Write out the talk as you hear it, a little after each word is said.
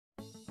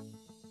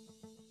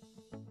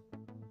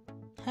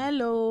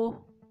Hello,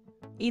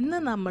 ഇന്ന്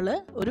നമ്മൾ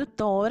ഒരു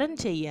തോരൻ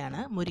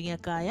ചെയ്യാണ്.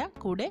 മുരിങ്ങക്കായ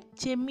കൂടെ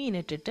ചെമ്മീൻ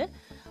ഇട്ടിട്ട്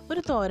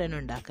ഒരു തോരൻ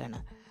ഉണ്ടാക്കുകയാണ്.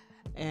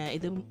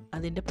 ഇത്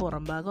അതിൻ്റെ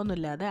പുറം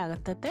ഭാഗമൊന്നുമില്ലാതെ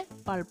അകത്തത്തെ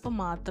പൾപ്പ്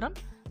മാത്രം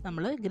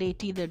നമ്മൾ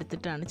ഗ്രേറ്റ്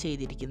ചെയ്തെടുത്തിട്ടാണ്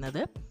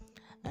ചെയ്തിരിക്കുന്നത്.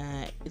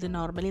 ഇത്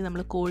നോർമലി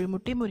നമ്മൾ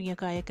കോഴിമുട്ടി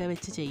മുരിങ്ങക്കായൊക്കെ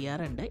വെച്ച്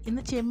ചെയ്യാറുണ്ട്.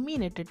 ഇന്ന്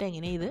ചെമ്മീൻ ഇട്ടിട്ട്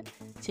എങ്ങനെ ഇത്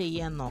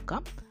ചെയ്യാൻ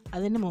നോക്കാം.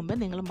 അതിന് മുമ്പ്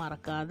നിങ്ങൾ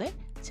മറക്കാതെ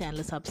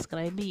ചാനൽ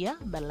സബ്സ്ക്രൈബ്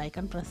ചെയ്യുക,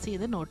 ബെല്ലൈക്കൺ പ്രസ്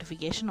ചെയ്ത്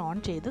നോട്ടിഫിക്കേഷൻ ഓൺ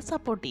ചെയ്ത്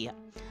സപ്പോർട്ട്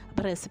ചെയ്യുക.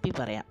 അപ്പോൾ റെസിപ്പി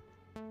പറയാം.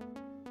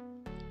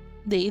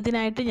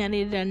 ഇതിനായിട്ട് ഞാൻ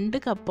 2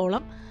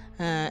 കപ്പോളം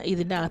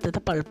ഇതിൻ്റെ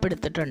അകത്തത്തെ പൾപ്പ്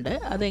എടുത്തിട്ടുണ്ട്.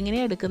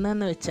 അതെങ്ങനെയാണ്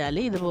എടുക്കുന്നതെന്ന് വെച്ചാൽ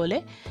ഇതുപോലെ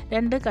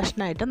 2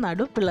 കഷ്ണമായിട്ട്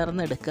നടു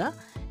പിളർന്നെടുക്കുക.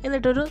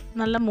 എന്നിട്ടൊരു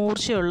നല്ല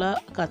മൂർച്ചയുള്ള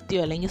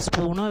കത്തിയോ അല്ലെങ്കിൽ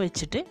സ്പൂണോ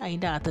വെച്ചിട്ട്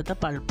അതിൻ്റെ അകത്തത്തെ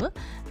പൾപ്പ്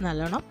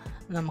നല്ലോണം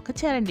നമുക്ക്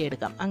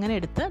ചിരണ്ടിയെടുക്കാം. അങ്ങനെ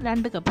എടുത്ത്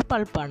 2 കപ്പ്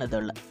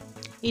പൾപ്പാണിതുള്ളത്.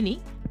 ഇനി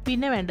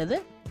പിന്നെ വേണ്ടത്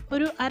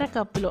ഒരു അര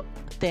കപ്പോളം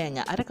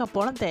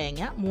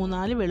തേങ്ങ,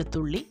 3-4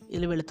 വെളുത്തുള്ളി,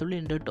 ഇതിൽ വെളുത്തുള്ളി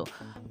ഉണ്ട് കേട്ടോ,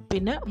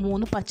 പിന്നെ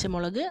 3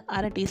 പച്ചമുളക്,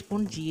 1/2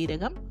 ടീസ്പൂൺ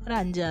ജീരകം, ഒരു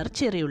 5-6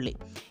 ചെറിയുള്ളി.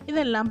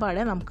 ഇതെല്ലാം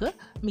പാടെ നമുക്ക്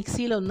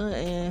മിക്സിയിലൊന്ന്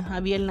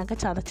അവിയലിനൊക്കെ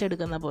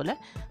ചതച്ചെടുക്കുന്ന പോലെ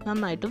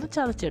നന്നായിട്ടൊന്ന്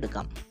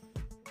ചതച്ചെടുക്കാം.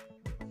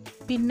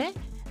 പിന്നെ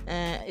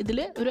ഇതിൽ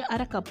ഒരു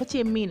 1/2 കപ്പ്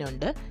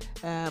ചെമ്മീനുണ്ട്.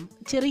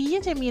 ചെറിയ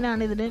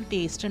ചെമ്മീനാണ് ഇതിന്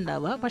ടേസ്റ്റ്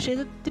ഉണ്ടാവുക, പക്ഷേ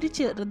ഇത് ഇത്തിരി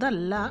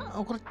ചെറുതല്ല,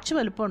 കുറച്ച്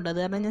വലുപ്പമുണ്ട്.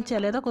 അത് കാരണം ഞാൻ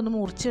ചിലതൊക്കെ ഒന്ന്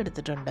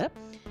മുറിച്ചെടുത്തിട്ടുണ്ട്.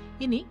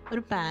 ഇനി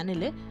ഒരു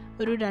പാനിൽ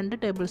ഒരു 2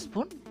 ടേബിൾ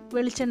സ്പൂൺ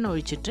വെളിച്ചെണ്ണ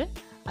ഒഴിച്ചിട്ട്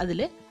അതിൽ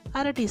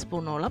 1/2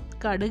 ടീസ്പൂണോളം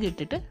കടുക്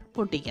ഇട്ടിട്ട്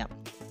പൊട്ടിക്കാം.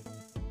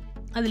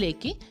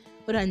 അതിലേക്ക്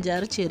ഒരു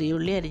 5-6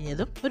 ചെറിയുള്ളി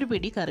അരിഞ്ഞതും ഒരു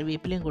പിടി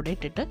കറിവേപ്പിലയും കൂടെ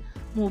ഇട്ടിട്ട്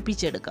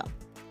മൂപ്പിച്ചെടുക്കാം.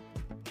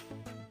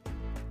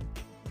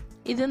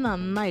 ഇത്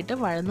നന്നായിട്ട്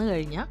വഴന്നു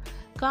കഴിഞ്ഞാൽ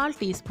 1/4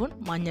 ടീസ്പൂൺ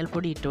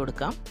മഞ്ഞൾപ്പൊടി ഇട്ട്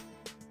കൊടുക്കാം.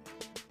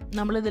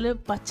 നമ്മളിതിൽ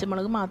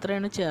പച്ചമുളക്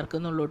മാത്രമേ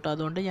ചേർക്കുന്നുള്ളൂ കേട്ടോ,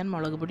 അതുകൊണ്ട് ഞാൻ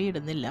മുളക് പൊടി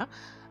ഇടുന്നില്ല.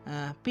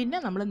 പിന്നെ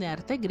നമ്മൾ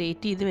നേരത്തെ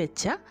ഗ്രേറ്റ് ചെയ്ത്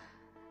വെച്ച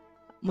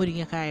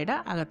മുരിങ്ങക്കായയുടെ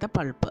അകത്തെ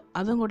പൾപ്പ്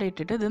അതും കൂടെ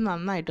ഇട്ടിട്ട് ഇത്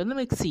നന്നായിട്ടൊന്ന്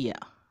മിക്സ്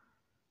ചെയ്യുക.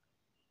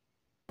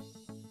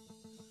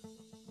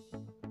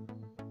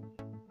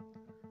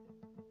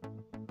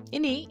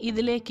 ഇനി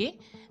ഇതിലേക്ക്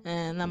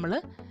നമ്മൾ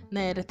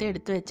നേരത്തെ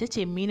എടുത്ത് വെച്ച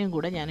ചെമ്മീനും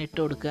കൂടെ ഞാൻ ഇട്ട്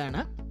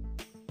കൊടുക്കുകയാണ്.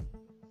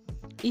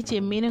 ഈ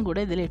ചെമ്മീനും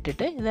കൂടെ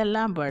ഇതിലിട്ടിട്ട്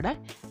ഇതെല്ലാം കൂടെ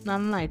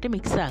നന്നായിട്ട്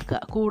മിക്സ്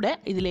ആക്കുക. കൂടെ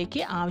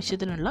ഇതിലേക്ക്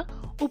ആവശ്യത്തിനുള്ള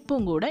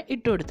ഉപ്പും കൂടെ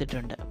ഇട്ട്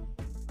കൊടുത്തിട്ടുണ്ട്.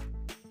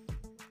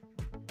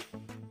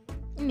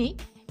 ഇനി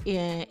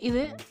ഇത്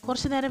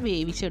കുറച്ച് നേരം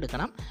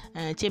വേവിച്ചെടുക്കണം.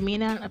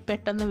 ചെമ്മീൻ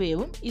പെട്ടെന്ന്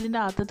വേവും, ഇതിൻ്റെ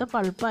അകത്തത്തെ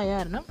പൾപ്പായ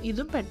കാരണം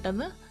ഇതും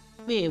പെട്ടെന്ന്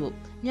വേവും.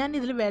 ഞാൻ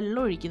ഇതിൽ വെള്ളം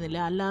ഒഴിക്കുന്നില്ല,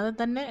 അല്ലാതെ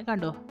തന്നെ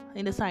കണ്ടോ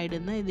ഇതിൻ്റെ സൈഡിൽ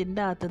നിന്ന്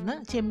ഇതിൻ്റെ അകത്തുനിന്ന്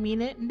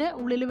ചെമ്മീനിൻ്റെ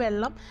ഉള്ളിൽ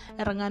വെള്ളം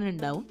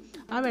ഇറങ്ങാനുണ്ടാവും.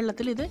 ആ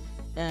വെള്ളത്തിൽ ഇത്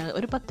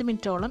ഒരു 10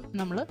 മിനിറ്റോളം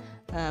നമ്മൾ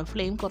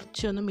ഫ്ലെയിം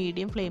കുറച്ചൊന്ന്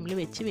മീഡിയം ഫ്ലെയിമിൽ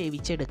വെച്ച്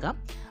വേവിച്ചെടുക്കാം.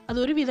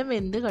 അതൊരു വിധം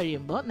വെന്ത്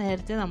കഴിയുമ്പോൾ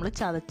നേരത്തെ നമ്മൾ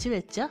ചതച്ച്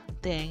വെച്ച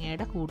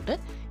തേങ്ങയുടെ കൂട്ട്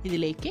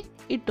ഇതിലേക്ക്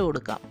ഇട്ട്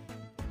കൊടുക്കാം.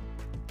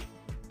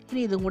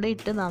 ഇനി ഇതും കൂടെ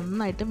ഇട്ട്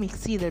നന്നായിട്ട്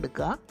മിക്സ്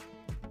ചെയ്തെടുക്കുക.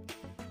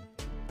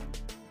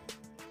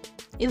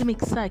 ഇത്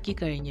മിക്സാക്കി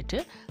കഴിഞ്ഞിട്ട്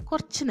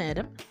കുറച്ച്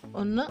നേരം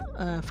ഒന്ന്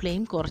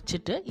ഫ്ലെയിം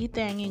കുറച്ചിട്ട് ഈ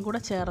തേങ്ങയും കൂടെ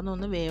ചേർന്ന്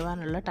ഒന്ന്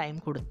വേവാനുള്ള ടൈം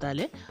കൊടുത്താൽ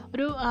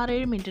ഒരു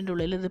 6-7 മിനിറ്റിൻ്റെ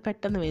ഉള്ളിൽ ഇത്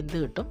പെട്ടെന്ന് വെന്ത്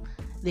കിട്ടും.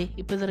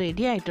 ഇപ്പോൾ ഇത്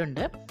റെഡി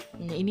ആയിട്ടുണ്ട്.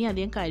 ഇനി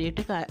അധികം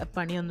കാര്യമായിട്ട്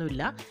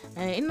പണിയൊന്നുമില്ല.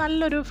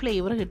 നല്ലൊരു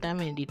ഫ്ലേവർ കിട്ടാൻ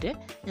വേണ്ടിയിട്ട്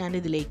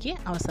ഞാനിതിലേക്ക്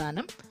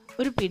അവസാനം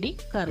ഒരു പിടി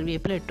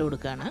കറിവേപ്പില ഇട്ട്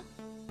കൊടുക്കുകയാണ്.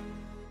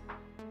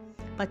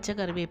 പച്ച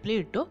കറിവേപ്പില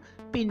ഇട്ടു.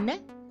 പിന്നെ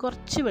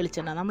കുറച്ച്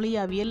വെളിച്ചെണ്ണ, നമ്മൾ ഈ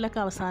അവിയലിലൊക്കെ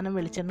അവസാനം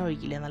വെളിച്ചെണ്ണ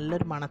ഒഴിക്കില്ലേ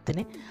നല്ലൊരു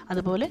മണത്തിന്,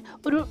 അതുപോലെ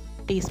ഒരു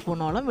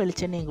ടീസ്പൂണോളം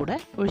വെളിച്ചെണ്ണയും കൂടെ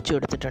ഒഴിച്ചു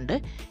കൊടുത്തിട്ടുണ്ട്.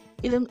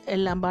 ഇതും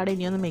എല്ലാം പാടെ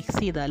ഇനിയൊന്ന് മിക്സ്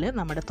ചെയ്താൽ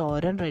നമ്മുടെ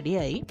തോരൻ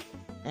റെഡിയായി.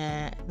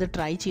 ഇത്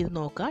ട്രൈ ചെയ്ത്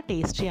നോക്കുക,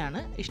 ടേസ്റ്റിയാണ്,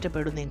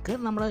 ഇഷ്ടപ്പെടും നിങ്ങൾക്ക്.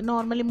 നമ്മൾ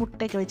നോർമലി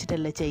മുട്ടയൊക്കെ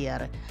വെച്ചിട്ടല്ലേ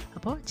ചെയ്യാറ്.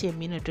 അപ്പോൾ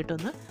ചെമ്മീൻ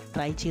ഇട്ടിട്ടൊന്ന്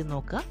ട്രൈ ചെയ്ത്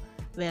നോക്കുക.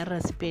 വേറെ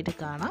റെസിപ്പി ആയിട്ട്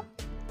കാണാം.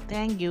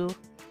 Thank you,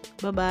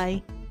 by.